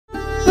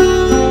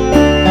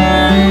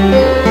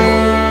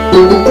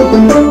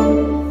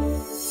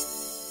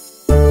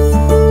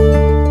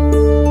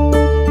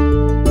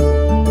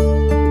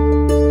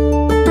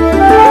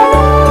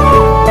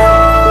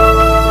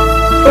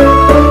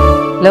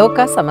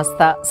லோகா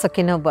சமஸ்தா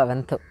சுகினோ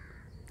பவந்து.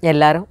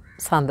 எல்லாரும்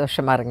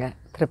சந்தோஷமாக இருங்க,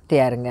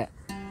 திருப்தியாக இருங்க,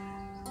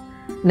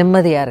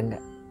 நிம்மதியாக இருங்க.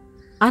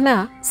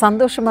 ஆனால்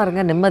சந்தோஷமாக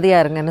இருங்க,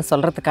 நிம்மதியாக இருங்கன்னு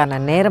சொல்கிறதுக்கான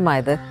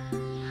நேரமாக இது.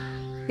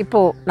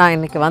 இப்போது நான்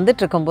இன்றைக்கி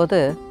வந்துட்டுருக்கும்போது,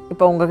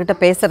 இப்போ உங்கள்கிட்ட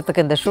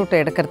பேசுகிறதுக்கு, இந்த ஷூட்டை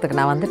எடுக்கிறதுக்கு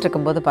நான்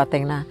வந்துட்டுருக்கும்போது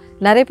பார்த்தீங்கன்னா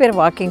நிறைய பேர்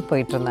வாக்கிங்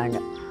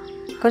போயிட்டுருந்தாங்க.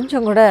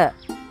 கொஞ்சம் கூட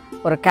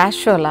ஒரு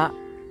கேஷுவலாக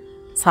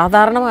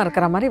சாதாரணமாக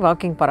இருக்கிற மாதிரி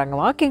வாக்கிங் போகிறாங்க.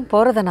 வாக்கிங்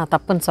போகிறத நான்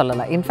தப்புன்னு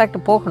சொல்லலை, இன்ஃபேக்ட்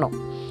போகணும்.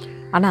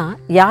 ஆனால்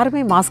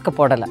யாருமே மாஸ்க்கு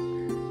போடலை,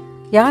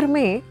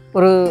 யாருமே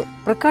ஒரு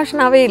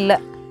ப்ரிகாஷனாகவே இல்லை.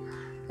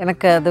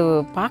 எனக்கு அது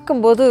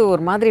பார்க்கும்போது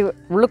ஒரு மாதிரி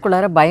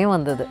உள்ளுக்குள்ளார பயம்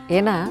வந்தது.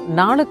 ஏன்னா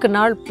நாளுக்கு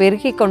நாள்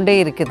பெருகி கொண்டே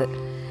இருக்குது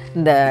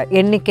இந்த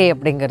எண்ணிக்கை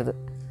அப்படிங்கிறது.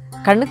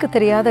 கண்ணுக்கு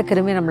தெரியாத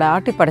கிருமி நம்மளை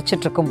ஆட்டி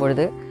படைச்சிட்ருக்கும்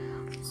பொழுது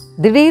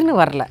திடீர்னு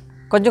வரல,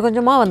 கொஞ்சம்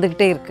கொஞ்சமாக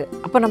வந்துக்கிட்டே இருக்குது.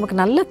 அப்போ நமக்கு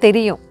நல்லா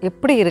தெரியும்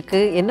எப்படி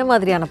இருக்குது, என்ன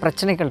மாதிரியான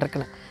பிரச்சனைகள்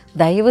இருக்குன்னு.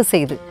 தயவு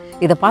செய்து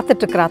இதை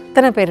பார்த்துட்ருக்கிற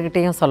அத்தனை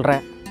பேர்கிட்டையும்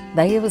சொல்கிறேன்,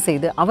 தயவு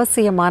செய்து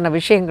அவசியமான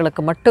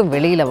விஷயங்களுக்கு மட்டும்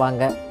வெளியில்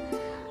வாங்க.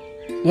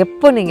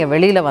 எப்போ நீங்கள்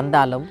வெளியில்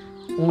வந்தாலும்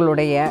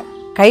உங்களுடைய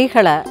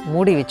கைகளை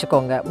மூடி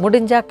வச்சுக்கோங்க.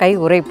 முடிஞ்சால் கை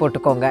உறை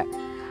போட்டுக்கோங்க,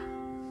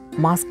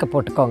 மாஸ்க்கு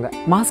போட்டுக்கோங்க.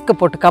 மாஸ்க்கு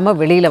போட்டுக்காமல்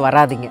வெளியில்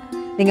வராதிங்க.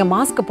 நீங்கள்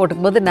மாஸ்க்கு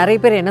போட்டுக்கும்போது நிறைய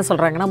பேர் என்ன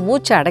சொல்கிறாங்கன்னா,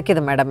 மூச்சு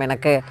அடைக்குது மேடம்.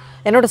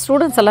 என்னோடய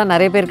ஸ்டூடெண்ட்ஸ் எல்லாம்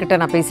நிறைய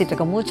பேர்கிட்ட நான் பேசிகிட்டு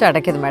இருக்கேன், மூச்சு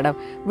அடைக்குது மேடம்,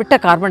 விட்ட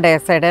கார்பன் டை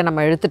ஆக்சைடை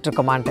நம்ம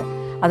இழுத்துட்ருக்கோமான்ட்டு.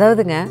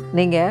 அதாவதுங்க,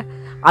 நீங்கள்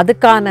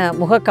அதுக்கான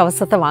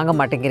முகக்கவசத்தை வாங்க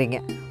மாட்டேங்கிறீங்க.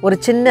 ஒரு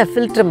சின்ன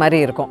ஃபில்ட்ரு மாதிரி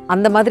இருக்கும்,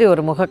 அந்த மாதிரி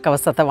ஒரு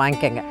முகக்கவசத்தை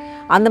வாங்கிக்கோங்க.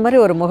 அந்த மாதிரி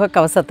ஒரு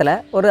முகக்கவசத்தில்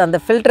அந்த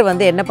ஃபில்ட்ரு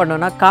என்ன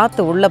பண்ணுன்னா,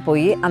 காற்று உள்ளே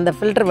போய் அந்த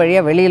ஃபில்ட்ரு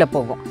வழியாக வெளியில்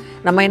போகும்.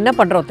 நம்ம என்ன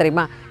பண்ணுறோம்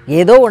தெரியுமா,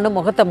 ஏதோ ஒன்று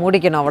முகத்தை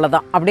மூடிக்கணும்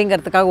அவ்வளோதான்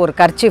அப்படிங்கிறதுக்காக ஒரு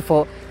கர்ச்சீஃபோ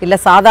இல்லை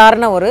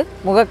சாதாரண ஒரு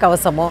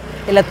முகக்கவசமோ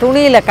இல்லை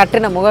துணியில்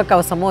கட்டின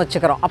முகக்கவசமோ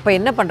வச்சுக்கிறோம். அப்போ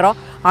என்ன பண்ணுறோம்,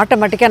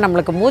 ஆட்டோமேட்டிக்காக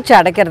நம்மளுக்கு மூச்சு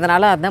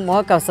அடைக்கிறதுனால அந்த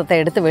முகக்கவசத்தை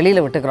எடுத்து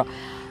வெளியில் விட்டுக்கிறோம்.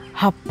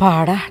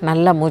 அப்பாடா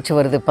நல்லா மூச்சு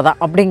வருது இப்போ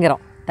தான்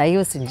அப்படிங்கிறோம்.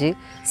 தயவு செஞ்சு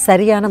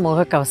சரியான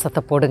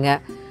முகக்கவசத்தை போடுங்க,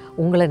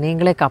 உங்களை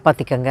நீங்களே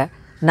காப்பாற்றிக்கங்க.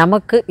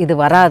 நமக்கு இது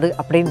வராது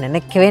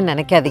அப்படின்னு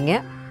நினைக்காதீங்க.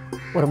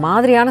 ஒரு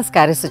மாதிரியான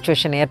ஸ்கேரி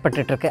சிச்சுவேஷன்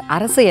ஏற்பட்டுருக்கு.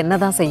 அரசு என்ன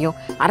தான் செய்யும்?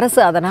 அரசு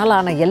அதனால்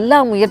ஆன எல்லா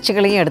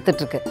முயற்சிகளையும்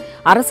எடுத்துகிட்ருக்கு.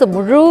 அரசு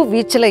முழு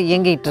வீச்சில்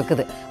இயங்கிட்டு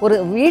இருக்குது. ஒரு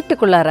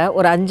வீட்டுக்குள்ளார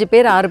ஒரு 5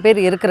 பேர் 6 பேர்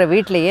இருக்கிற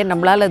வீட்டிலையே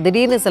நம்மளால்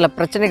திடீர்னு சில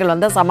பிரச்சனைகள்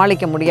வந்தால்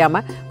சமாளிக்க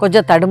முடியாமல்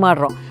கொஞ்சம்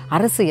தடுமாறுறோம்.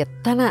 அரசு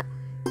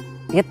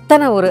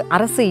எத்தனை ஒரு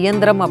அரசு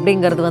இயந்திரம்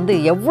அப்படிங்கிறது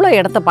எவ்வளோ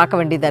இடத்த பார்க்க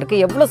வேண்டியதாக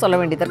இருக்குது, எவ்வளோ சொல்ல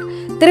வேண்டியதாக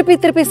இருக்குது.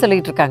 திருப்பி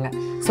சொல்லிகிட்டு இருக்காங்க.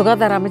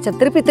 சுகாதார அமைச்சர்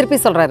திருப்பி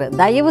சொல்கிறாரு,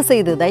 தயவு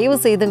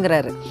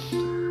செய்துங்கிறாரு.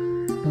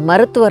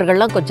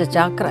 மருத்துவர்கள்லாம்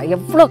கொஞ்சம்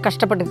எவ்வளோ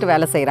கஷ்டப்பட்டுக்கிட்டு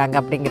வேலை செய்கிறாங்க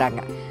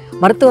அப்படிங்கிறாங்க.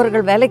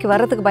 மருத்துவர்கள் வேலைக்கு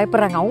வர்றதுக்கு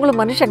பயப்படுறாங்க,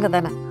 அவங்களும் மனுஷங்க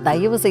தானே.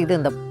 தயவு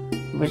செய்து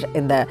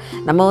இந்த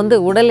நம்ம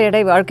உடல்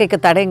எடை வாழ்க்கைக்கு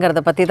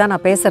தடைங்கிறத பற்றி தான்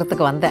நான்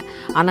பேசுகிறதுக்கு வந்தேன்.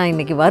 ஆனால்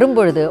இன்றைக்கி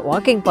வரும்பொழுது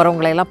வாக்கிங்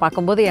போகிறவங்களையெல்லாம்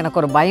பார்க்கும்போது எனக்கு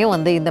ஒரு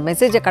பயம் இந்த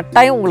மெசேஜை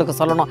கட்டாயம் உங்களுக்கு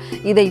சொல்லணும்.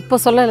 இதை இப்போ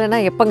சொல்லலைன்னா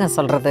எப்போங்க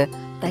சொல்கிறது?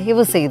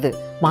 தயவு செய்து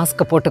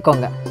மாஸ்க்கு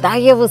போட்டுக்கோங்க,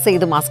 தயவு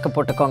செய்து மாஸ்க்கு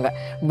போட்டுக்கோங்க.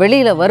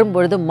 வெளியில்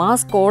வரும்பொழுது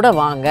மாஸ்கோடு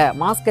வாங்க,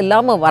 மாஸ்க்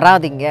இல்லாமல்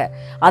வராதிங்க.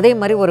 அதே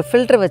மாதிரி ஒரு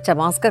ஃபில்ட்ரு வச்ச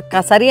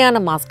மாஸ்க்கை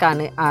சரியான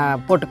மாஸ்கானு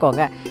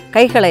போட்டுக்கோங்க.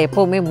 கைகளை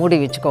எப்போவுமே மூடி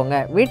வச்சுக்கோங்க.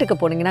 வீட்டுக்கு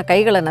போனீங்கன்னா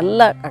கைகளை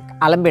நல்லா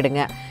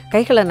அலம்பிடுங்க,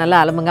 கைகளை நல்லா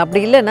அலம்புங்க.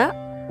 அப்படி இல்லைன்னா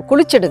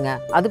குளிச்சிடுங்க,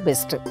 அது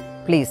பெஸ்ட்டு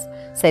ப்ளீஸ்.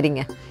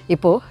 சரிங்க,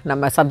 இப்போது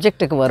நம்ம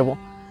சப்ஜெக்ட்டுக்கு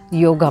வருவோம்.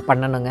 யோகா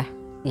பண்ணணுங்க.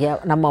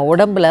 நம்ம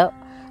உடம்பில்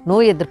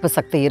நோய் எதிர்ப்பு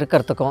சக்தி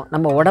இருக்கிறதுக்கும்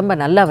நம்ம உடம்பை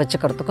நல்லா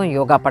வச்சுக்கிறதுக்கும்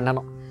யோகா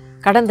பண்ணணும்.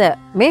 கடந்த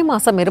மே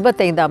மாதம்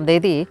 25ஆம்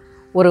தேதி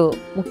ஒரு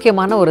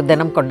முக்கியமான ஒரு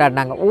தினம்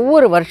கொண்டாடினாங்க.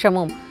 ஒவ்வொரு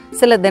வருஷமும்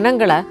சில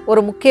தினங்களை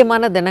ஒரு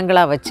முக்கியமான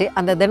தினங்களாக வச்சு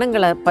அந்த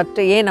தினங்களை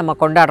பற்றி ஏன் நம்ம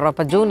கொண்டாடுறோம்.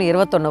 இப்போ ஜூன்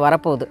 21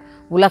 வரப்போகுது,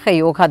 உலக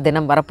யோகா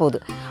தினம் வரப்போகுது.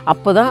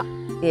 அப்போ தான்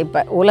இப்போ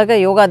உலக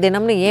யோகா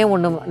தினம்னு ஏன்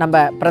ஒன்று நம்ம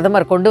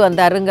பிரதமர் கொண்டு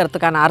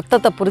வந்தாருங்கிறதுக்கான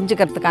அர்த்தத்தை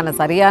புரிஞ்சுக்கிறதுக்கான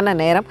சரியான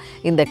நேரம்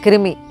இந்த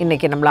கிருமி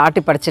இன்றைக்கி நம்மளை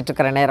ஆட்டி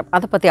படிச்சிட்ருக்கிற நேரம்.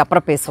 அதை பற்றி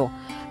அப்புறம் பேசுவோம்.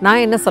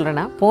 நான் என்ன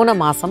சொல்கிறேன்னா, போன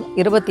மாதம்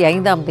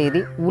 25ஆம்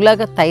தேதி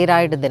உலக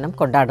தைராய்டு தினம்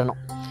கொண்டாடணும்.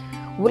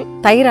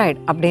 தைராய்டு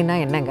அப்படின்னா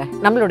என்னங்க,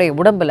 நம்மளுடைய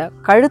உடம்பில்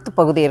கழுத்து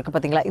பகுதி இருக்குது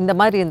பார்த்திங்களா, இந்த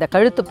மாதிரி இந்த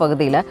கழுத்து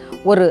பகுதியில்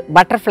ஒரு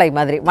பட்டர்ஃப்ளை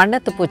மாதிரி,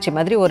 வண்ணத்து பூச்சி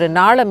மாதிரி ஒரு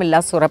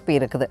நாளமில்லா சுரப்பி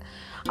இருக்குது.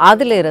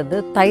 அதிலிருந்து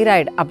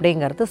தைராய்டு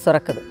அப்படிங்கிறது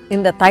சுரக்குது.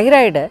 இந்த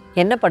தைராய்டு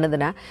என்ன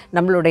பண்ணுதுன்னா,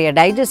 நம்மளுடைய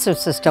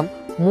டைஜஸ்டிவ் சிஸ்டம்,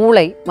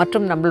 மூளை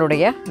மற்றும்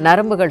நம்மளுடைய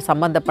நரம்புகள்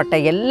சம்மந்தப்பட்ட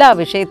எல்லா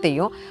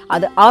விஷயத்தையும்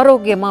அது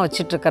ஆரோக்கியமாக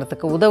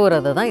வச்சிட்ருக்கிறதுக்கு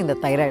உதவுறது தான் இந்த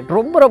தைராய்டு.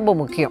 ரொம்ப ரொம்ப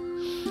முக்கியம்.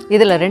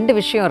 இதில் 2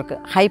 விஷயம்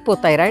இருக்குது, ஹைப்போ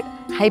தைராய்டு,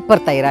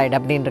 ஹைப்பர் தைராய்டு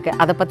அப்படின்னு இருக்குது.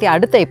 அதை பற்றி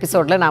அடுத்த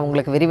எபிசோடில் நான்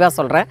உங்களுக்கு விரிவாக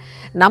சொல்கிறேன்.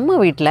 நம்ம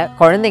வீட்டில்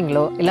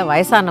குழந்தைங்களோ இல்லை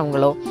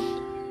வயசானவங்களோ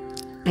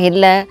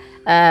இல்லை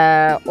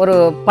ஒரு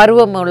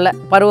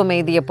பருவம்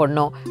எய்திய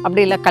பொண்ணோ,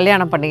 அப்படி இல்லை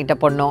கல்யாணம் பண்ணிக்கிட்ட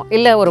பொண்ணோ,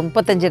 இல்லை ஒரு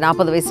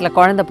 35-40 வயசில்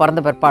குழந்தை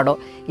பிறந்த பிற்பாடோ,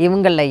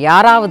 இவங்களில்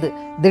யாராவது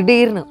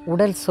திடீர்னு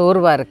உடல்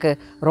சோர்வாக இருக்குது,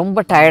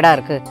 ரொம்ப டயர்டாக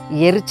இருக்குது,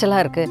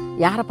 எரிச்சலாக இருக்குது,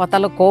 யாரை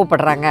பார்த்தாலும்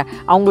கோவப்படுறாங்க,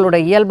 அவங்களோட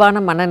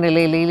இயல்பான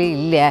மனநிலையிலே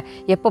இல்லை,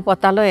 எப்போ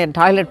பார்த்தாலும் என்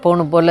டாய்லெட்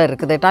போகணும் போல்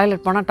இருக்குது,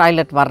 டாய்லெட் போனால்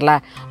டாய்லெட் வரல,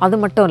 அது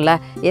மட்டும் இல்லை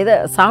எதை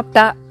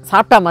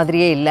சாப்பிட்டா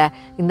மாதிரியே இல்லை,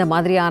 இந்த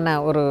மாதிரியான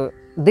ஒரு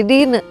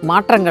திடீர்னு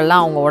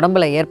மாற்றங்கள்லாம் அவங்க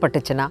உடம்புல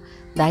ஏற்பட்டுச்சுன்னா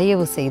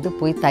தயவு செய்து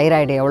போய்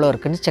தைராய்டு எவ்வளோ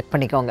இருக்குன்னு செக்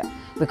பண்ணிக்கோங்க.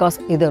 பிகாஸ்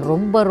இது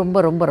ரொம்ப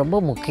ரொம்ப ரொம்ப ரொம்ப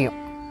முக்கியம்.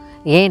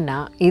 ஏன்னா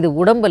இது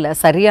உடம்பில்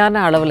சரியான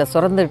அளவில்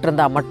சுரந்துட்டு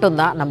இருந்தால்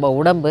மட்டும்தான் நம்ம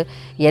உடம்பு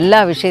எல்லா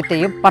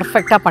விஷயத்தையும்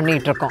பர்ஃபெக்டாக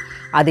பண்ணிகிட்ருக்கோம்.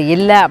 அது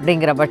இல்லை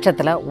அப்படிங்கிற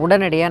பட்சத்தில்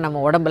உடனடியாக நம்ம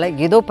உடம்பில்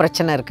ஏதோ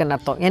பிரச்சனை இருக்குதுன்னு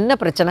அர்த்தம். என்ன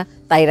பிரச்சனை?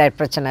 தைராய்டு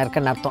பிரச்சனை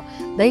இருக்குதுன்னு அர்த்தம்.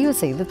 தயவு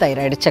செய்து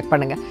தைராய்டு செக்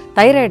பண்ணுங்கள்.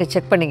 தைராய்டு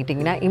செக்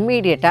பண்ணிக்கிட்டிங்கன்னா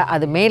இம்மீடியட்டாக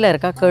அது மேலே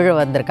இருக்கா கீழே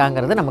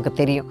வந்திருக்காங்கிறது நமக்கு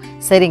தெரியும்.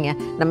 சரிங்க,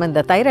 நம்ம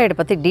இந்த தைராய்டு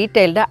பற்றி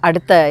டீட்டெயில்டாக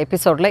அடுத்த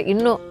எபிசோடில்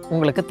இன்னும்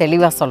உங்களுக்கு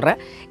தெளிவாக சொல்கிறேன்.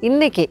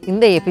 இன்றைக்கி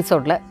இந்த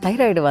எபிசோடில்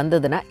தைராய்டு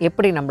வந்ததுன்னா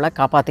எப்படி நம்மளை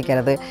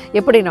காப்பாற்றிக்கிறது,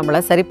 எப்படி நம்மளை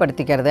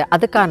சரிப்படுத்திக்கிறது,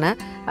 அதுக்கான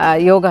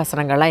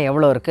யோகாசனங்கள்லாம்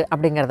எவ்வளோ இருக்குது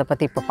அப்படிங்கிறத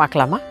பற்றி இப்போ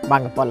பார்க்கலாமா?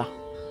 வாங்க போகலாம்.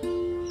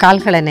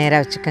 கால்களை நேராக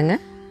வச்சுக்கோங்க.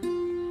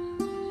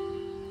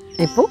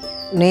 இப்போது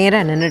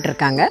நேராக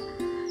நின்றுட்டுருக்காங்க.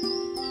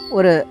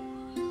 ஒரு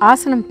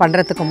ஆசனம்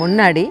பண்ணுறதுக்கு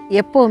முன்னாடி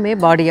எப்போவுமே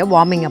பாடியை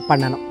வார்மிங் அப்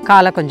பண்ணணும்.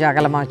 காலை கொஞ்சம்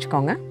அகலமாக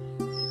வச்சுக்கோங்க.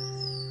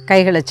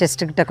 கைகளை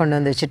செஸ்ட்டுக்கிட்ட கொண்டு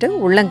வந்து வச்சுட்டு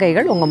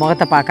உள்ளங்கைகள் உங்கள்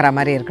முகத்தை பார்க்குற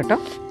மாதிரி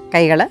இருக்கட்டும்.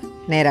 கைகளை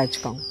நேராக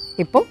வச்சுக்கோங்க.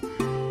 இப்போது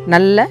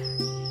நல்ல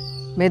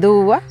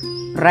மெதுவாக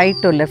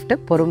ரைட் டு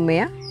லெஃப்ட்டு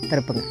பொறுமையாக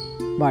திருப்புங்க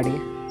பாடியை.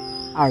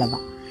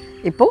 அவ்வளோதான்.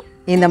 இப்போது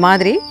இந்த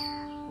மாதிரி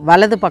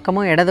வலது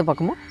பக்கமும் இடது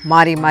பக்கமும்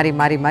மாறி மாறி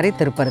மாறி மாறி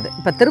திருப்புறது.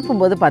 இப்போ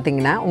திருப்பும்போது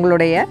பார்த்திங்கன்னா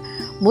உங்களுடைய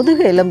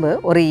முதுகு எலும்பு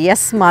ஒரு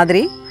எஸ்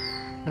மாதிரி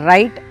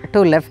ரைட் டு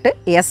லெஃப்ட்டு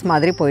எஸ்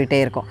மாதிரி போயிட்டே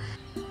இருக்கும்.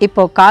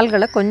 இப்போது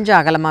கால்களை கொஞ்சம்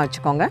அகலமாக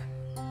வச்சுக்கோங்க.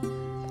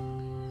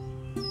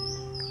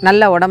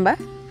 நல்ல உடம்பை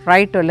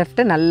ரைட் டு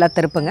லெஃப்ட்டு நல்லா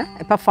திருப்புங்க.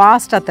 இப்போ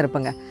ஃபாஸ்ட்டாக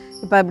திருப்புங்க.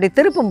 இப்போ இப்படி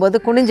திருப்பும்போது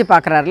குனிஞ்சு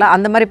பார்க்குறாருல,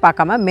 அந்த மாதிரி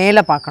பார்க்காம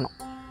மேலே பார்க்கணும்.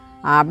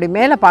 அப்படி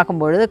மேலே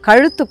பார்க்கும்பொழுது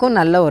கழுத்துக்கும்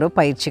நல்ல ஒரு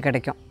பயிற்சி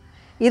கிடைக்கும்.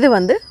 இது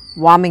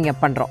வார்மிங்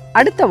அப் பண்ணுறோம்.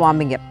 அடுத்த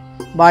வார்மிங் அப்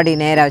பாடி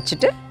நேராக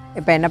வச்சுட்டு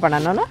இப்போ என்ன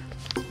பண்ணணும்னா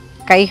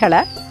கைகளை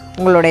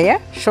உங்களுடைய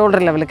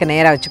ஷோல்டர் லெவலுக்கு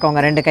நேராக வச்சுக்கோங்க.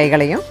 ரெண்டு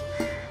கைகளையும்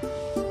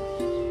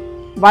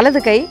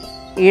வலது கை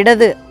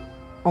இடது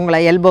உங்களை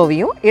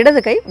எல்போவையும்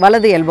இடது கை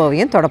வலது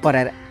எல்போவையும் தொட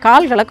போகிறாரு.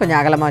 கால்களை கொஞ்சம்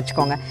அகலமாக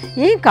வச்சுக்கோங்க.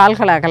 ஏன்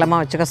கால்களை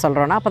அகலமாக வச்சுக்க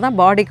சொல்கிறோன்னா அப்போ தான்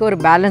பாடிக்கு ஒரு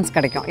பேலன்ஸ்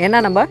கிடைக்கும். ஏன்னா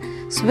நம்ம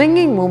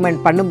ஸ்விங்கிங்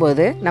மூமெண்ட்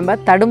பண்ணும்போது நம்ம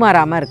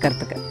தடுமாறாமல்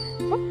இருக்கிறதுக்கு.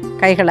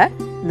 கைகளை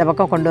இந்த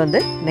பக்கம் கொண்டு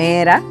வந்து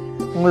நேராக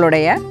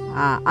உங்களுடைய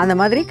அந்த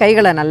மாதிரி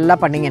கைகளை நல்லா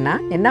பண்ணிங்கன்னா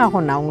என்ன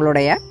ஆகும்னா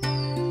உங்களுடைய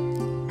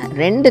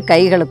ரெண்டு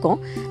கைகளுக்கும்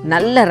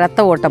நல்ல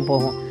இரத்த ஓட்டம்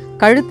போகும்.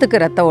 கழுத்துக்கு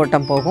இரத்த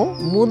ஓட்டம் போகும்.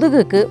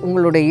 முதுகுக்கு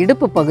உங்களுடைய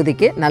இடுப்பு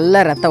பகுதிக்கு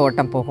நல்ல இரத்த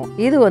ஓட்டம் போகும்.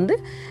 இது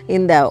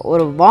இந்த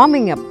ஒரு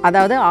வார்மிங் அப்,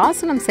 அதாவது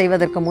ஆசனம்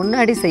செய்வதற்கு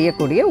முன்னாடி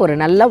செய்யக்கூடிய ஒரு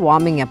நல்ல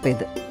வார்மிங் அப்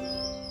இது.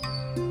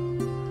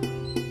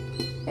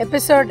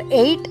 Episode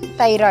 8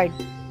 thyroid.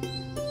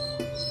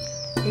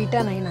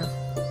 8 9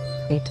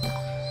 8 தான்.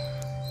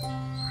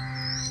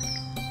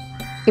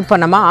 இப்போ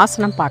நம்ம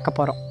ஆசனம் பார்க்க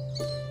போகிறோம்.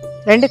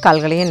 ரெண்டு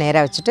கால்களையும்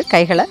நேராக வச்சுட்டு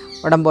கைகளை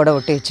உடம்போடு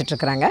ஒட்டி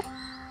வச்சுட்ருக்குறாங்க.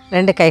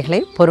 ரெண்டு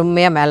கைகளையும்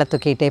பொறுமையாக மேலே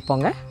தூக்கிட்டே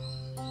போங்க.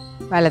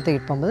 மேலே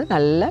தூக்கிட்டு போகும்போது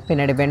நல்லா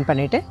பின்னாடி பெண்ட்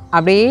பண்ணிவிட்டு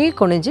அப்படியே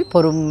குனிஞ்சு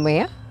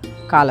பொறுமையாக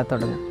காலை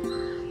தொடுங்க.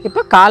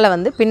 இப்போ காலை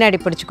பின்னாடி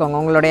பிடிச்சிக்கோங்க.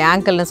 உங்களுடைய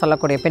ஆங்கிள்னு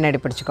சொல்லக்கூடிய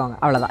பின்னாடி பிடிச்சிக்கோங்க.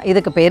 அவ்வளோதான்.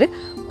 இதுக்கு பேர்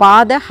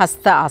பாத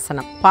ஹஸ்த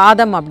ஆசனம்.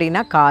 பாதம்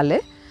அப்படின்னா கால்,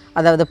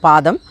 அதாவது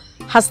பாதம்.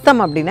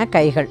 ஹஸ்தம் அப்படின்னா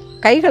கைகள்.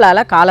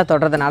 கைகளால் காலை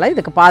தொடுறதுனால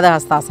இதுக்கு பாத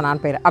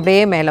ஹஸ்தாசனான்னு பேர்.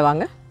 அப்படியே மேலே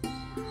வாங்க.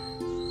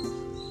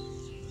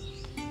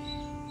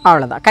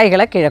 அவ்வளோதான்.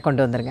 கைகளை கீழே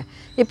கொண்டு வந்துடுங்க.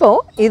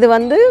 இப்போது இது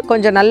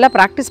கொஞ்சம் நல்லா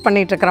ப்ராக்டிஸ்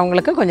பண்ணிகிட்டு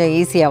இருக்கிறவங்களுக்கு கொஞ்சம்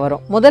ஈஸியாக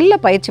வரும். முதல்ல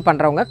பயிற்சி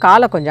பண்ணுறவங்க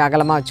காலை கொஞ்சம்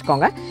அகலமாக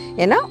வச்சுக்கோங்க.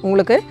 ஏன்னா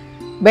உங்களுக்கு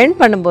பெண்ட்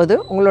பண்ணும்போது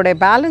உங்களுடைய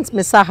பேலன்ஸ்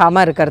மிஸ்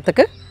ஆகாமல்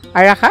இருக்கிறதுக்கு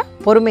அழகாக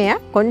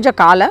பொறுமையாக கொஞ்சம்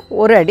காலை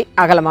ஒரு அடி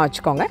அகலமாக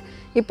வச்சுக்கோங்க.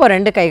 இப்போ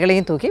ரெண்டு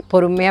கைகளையும் தூக்கி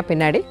பொறுமையாக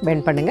பின்னாடி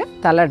பெண்ட் பண்ணுங்கள்.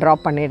 தலை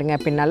ட்ராப் பண்ணிவிடுங்க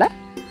பின்னால்.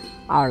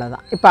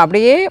 அவ்வளோதான். இப்போ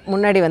அப்படியே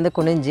முன்னாடி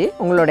குனிஞ்சு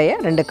உங்களுடைய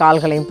ரெண்டு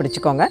கால்களையும்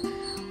பிடிச்சிக்கோங்க.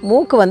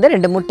 மூக்கு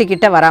ரெண்டு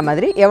முட்டிக்கிட்ட வரா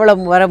மாதிரி எவ்வளோ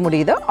வர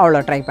முடியுதோ அவ்வளோ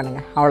ட்ரை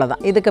பண்ணுங்கள்.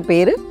 அவ்வளோதான். இதுக்கு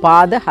பேர்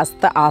பாத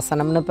ஹஸ்த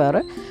ஆசனம்னு பேர்.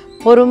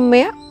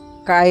 பொறுமையாக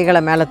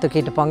கைகளை மேலே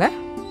தூக்கிட்டு போங்க.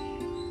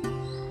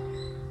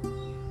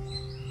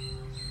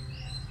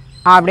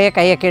 அப்படியே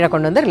கையை கீழே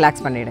கொண்டு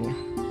ரிலாக்ஸ் பண்ணிவிடுங்க.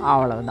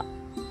 அவ்வளவுதான்.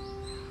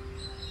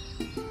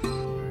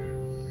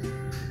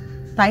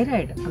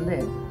 தைராய்டு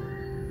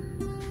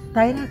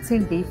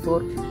தைராக்சின்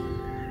D4,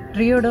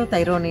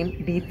 ட்ரியோடோதைரோனின்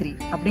D3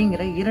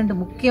 அப்படிங்கிற இரண்டு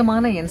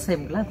முக்கியமான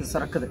என்சைம்களை அது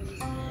சுரக்குது.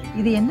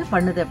 இது என்ன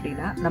பண்ணுது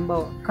அப்படின்னா நம்ம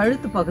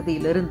கழுத்து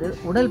பகுதியிலிருந்து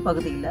உடல்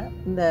பகுதியில்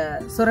இந்த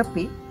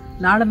சுரப்பி,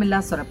 நாளமில்லா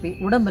சுரப்பி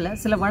உடம்புல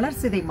சில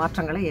வளர்சிதை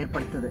மாற்றங்களை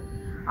ஏற்படுத்துது.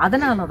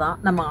 அதனால தான்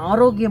நம்ம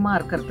ஆரோக்கியமாக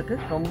இருக்கிறதுக்கு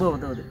ரொம்ப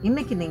உதவுது.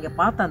 இன்றைக்கி நீங்கள்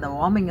பார்த்த அந்த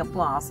வார்மிங்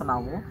அப்பும்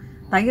ஆசனாவும்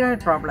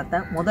தைராய்டு ப்ராப்ளத்தை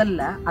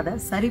முதல்ல அதை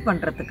சரி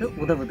பண்ணுறதுக்கு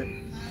உதவுது.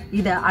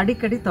 இதை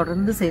அடிக்கடி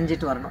தொடர்ந்து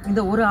செஞ்சுட்டு வரணும்.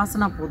 இந்த ஒரு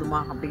ஆசனா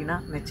போதுமா அப்படின்னா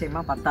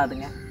நிச்சயமாக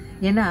பத்தாதுங்க.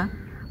 ஏன்னா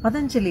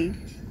பதஞ்சலி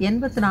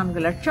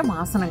 84 லட்சம்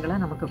ஆசனங்களை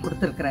நமக்கு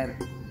கொடுத்துருக்கிறாரு.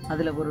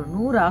 அதில் ஒரு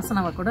 100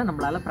 ஆசனாவை கூட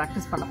நம்மளால்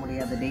ப்ராக்டிஸ் பண்ண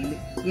முடியாது டெய்லி.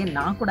 ஏன்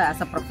நான் கூட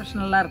ஆஸ் அ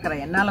ப்ரொஃபஷனலாக இருக்கிற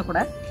என்னால் கூட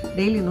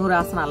டெய்லி 100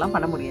 ஆசனாலாம்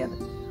பண்ண முடியாது.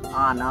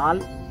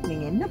 ஆனால்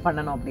நீங்கள் என்ன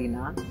பண்ணணும்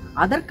அப்படின்னா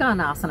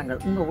அதற்கான ஆசனங்கள்,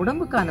 உங்கள்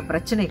உடம்புக்கான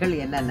பிரச்சனைகள்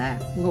என்னென்ன,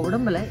 உங்கள்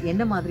உடம்பில்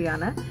என்ன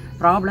மாதிரியான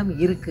ப்ராப்ளம்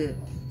இருக்குது,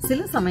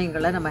 சில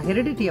சமயங்களில் நம்ம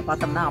ஹெரிடிட்டியை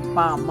பார்த்தோம்னா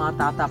அப்பா அம்மா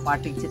தாத்தா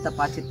பாட்டி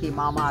சித்தப்பா சித்தி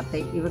மாமா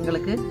அத்தை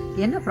இவங்களுக்கு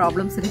என்ன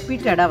ப்ராப்ளம்ஸ்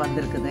ரிப்பீட்டடாக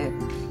வந்திருக்குது,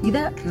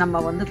 இதை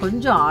நம்ம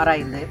கொஞ்சம்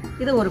ஆராய்ந்து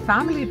இதை ஒரு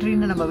ஃபேமிலி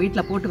ட்ரீன்னு நம்ம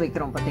வீட்டில் போட்டு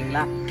வைக்கிறோம்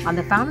பார்த்தீங்களா.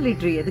 அந்த ஃபேமிலி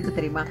ட்ரீ எதுக்கு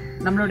தெரியுமா?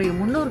 நம்மளுடைய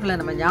முன்னோர்களை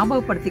நம்ம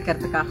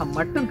ஞாபகப்படுத்திக்கிறதுக்காக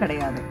மட்டும்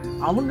கிடையாது.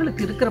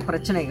 அவங்களுக்கு இருக்கிற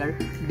பிரச்சனைகள்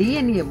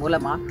டிஎன்ஏ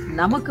மூலமாக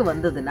நமக்கு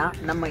வந்ததுன்னா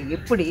நம்ம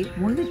எப்படி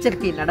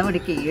முன்னெச்சரிக்கை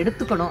நடவடிக்கை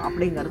எடுத்துக்கணும்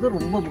அப்படிங்கிறது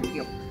ரொம்ப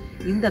முக்கியம்.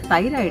 இந்த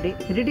தைராய்டு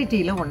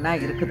ஹெரிடிட்டியில் ஒன்றா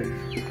இருக்குது.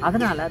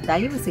 அதனால்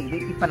தயவு செய்து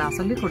இப்போ நான்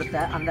சொல்லிக்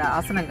கொடுத்த அந்த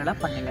ஆசனங்களை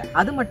பண்ணுங்கள்.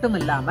 அது மட்டும்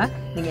இல்லாமல்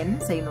நீங்கள் என்ன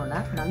செய்யணும்னா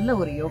நல்ல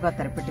ஒரு யோகா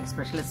தெரப்பட்டிக்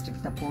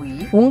ஸ்பெஷலிஸ்ட்கிட்ட போய்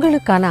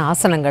உங்களுக்கான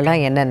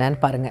ஆசனங்கள்லாம் என்னென்னு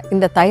பாருங்கள்.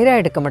 இந்த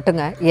தைராய்டுக்கு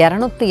மட்டுங்க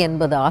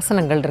 280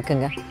 ஆசனங்கள்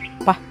இருக்குங்க.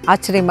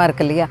 ஆச்சரியமாக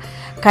இருக்கு இல்லையா?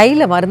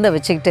 கையில் மருந்தை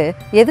வச்சுக்கிட்டு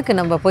எதுக்கு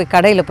நம்ம போய்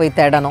கடையில் போய்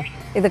தேடணும்?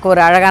 இதுக்கு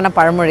ஒரு அழகான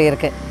பழமொழி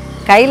இருக்குது.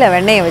 கையில்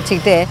வெண்ணெயை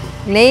வச்சுக்கிட்டு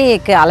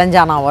நெய்க்கு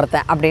அலைஞ்சானா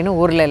ஒருத்தன் அப்படின்னு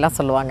ஊரில் எல்லாம்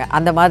சொல்லுவாங்க.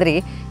 அந்த மாதிரி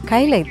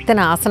கையில்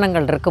இத்தனை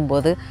ஆசனங்கள்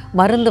இருக்கும்போது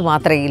மருந்து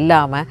மாத்திரை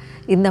இல்லாமல்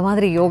இந்த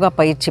மாதிரி யோகா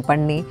பயிற்சி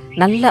பண்ணி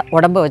நல்ல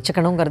உடம்பை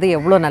வச்சுக்கணுங்கிறது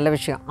எவ்வளோ நல்ல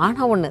விஷயம்.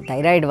 ஆனால் ஒன்று,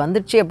 தைராய்டு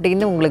வந்துடுச்சு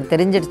அப்படின்னு உங்களுக்கு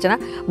தெரிஞ்சிடுச்சுன்னா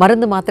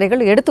மருந்து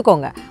மாத்திரைகள்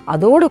எடுத்துக்கோங்க.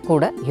 அதோடு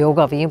கூட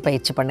யோகாவையும்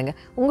பயிற்சி பண்ணுங்கள்.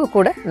 உங்கள்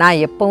கூட நான்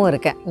எப்பவும்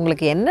இருக்கேன்.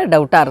 உங்களுக்கு என்ன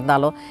டவுட்டாக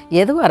இருந்தாலும்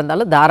எதுவாக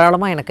இருந்தாலும்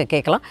தாராளமாக எனக்கு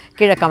கேட்கலாம்.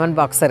 கீழே கமெண்ட்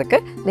பாக்ஸ்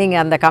இருக்குது.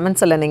 நீங்கள் அந்த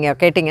கமெண்ட்ஸில் நீங்கள்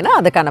கேட்டிங்கன்னா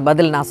அதுக்கான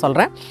பதில் நான்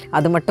சொல்கிறேன்.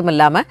 அது மட்டும்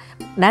இல்லாமல்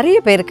நிறைய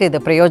பேருக்கு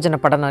இது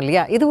பிரயோஜனப்படணும்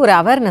இல்லையா? இது ஒரு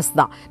அவேர்னஸ்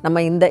தான்.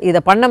 நம்ம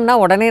இதை பண்ணோம்னா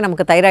உடனே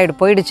நமக்கு தைராய்டு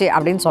போயிடுச்சு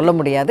அப்படின்னு சொல்ல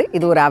முடியாது.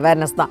 இது ஒரு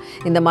அவேர்னஸ் தான்.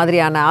 இந்த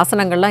மாதிரியான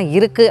ஆசனங்கள்லாம்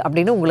இருக்குது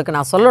அப்படின்னு உங்களுக்கு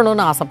நான்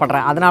சொல்லணும்னு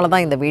ஆசைப்பட்றேன். அதனால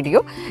தான் இந்த வீடியோ.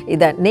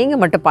 இதை நீங்கள்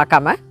மட்டும்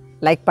பார்க்காம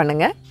லைக்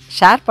பண்ணுங்கள்,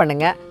 ஷேர்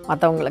பண்ணுங்கள்,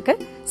 மற்றவங்களுக்கு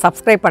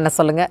சப்ஸ்கிரைப் பண்ண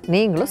சொல்லுங்கள்.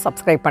 நீங்களும்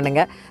சப்ஸ்கிரைப்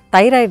பண்ணுங்கள்.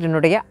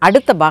 தைராய்டினுடைய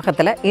அடுத்த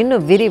பாகத்தில்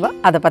இன்னும் விரிவாக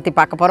அதை பற்றி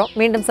பார்க்க போகிறோம்.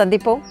 மீண்டும்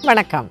சந்திப்போம்.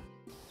 வணக்கம்.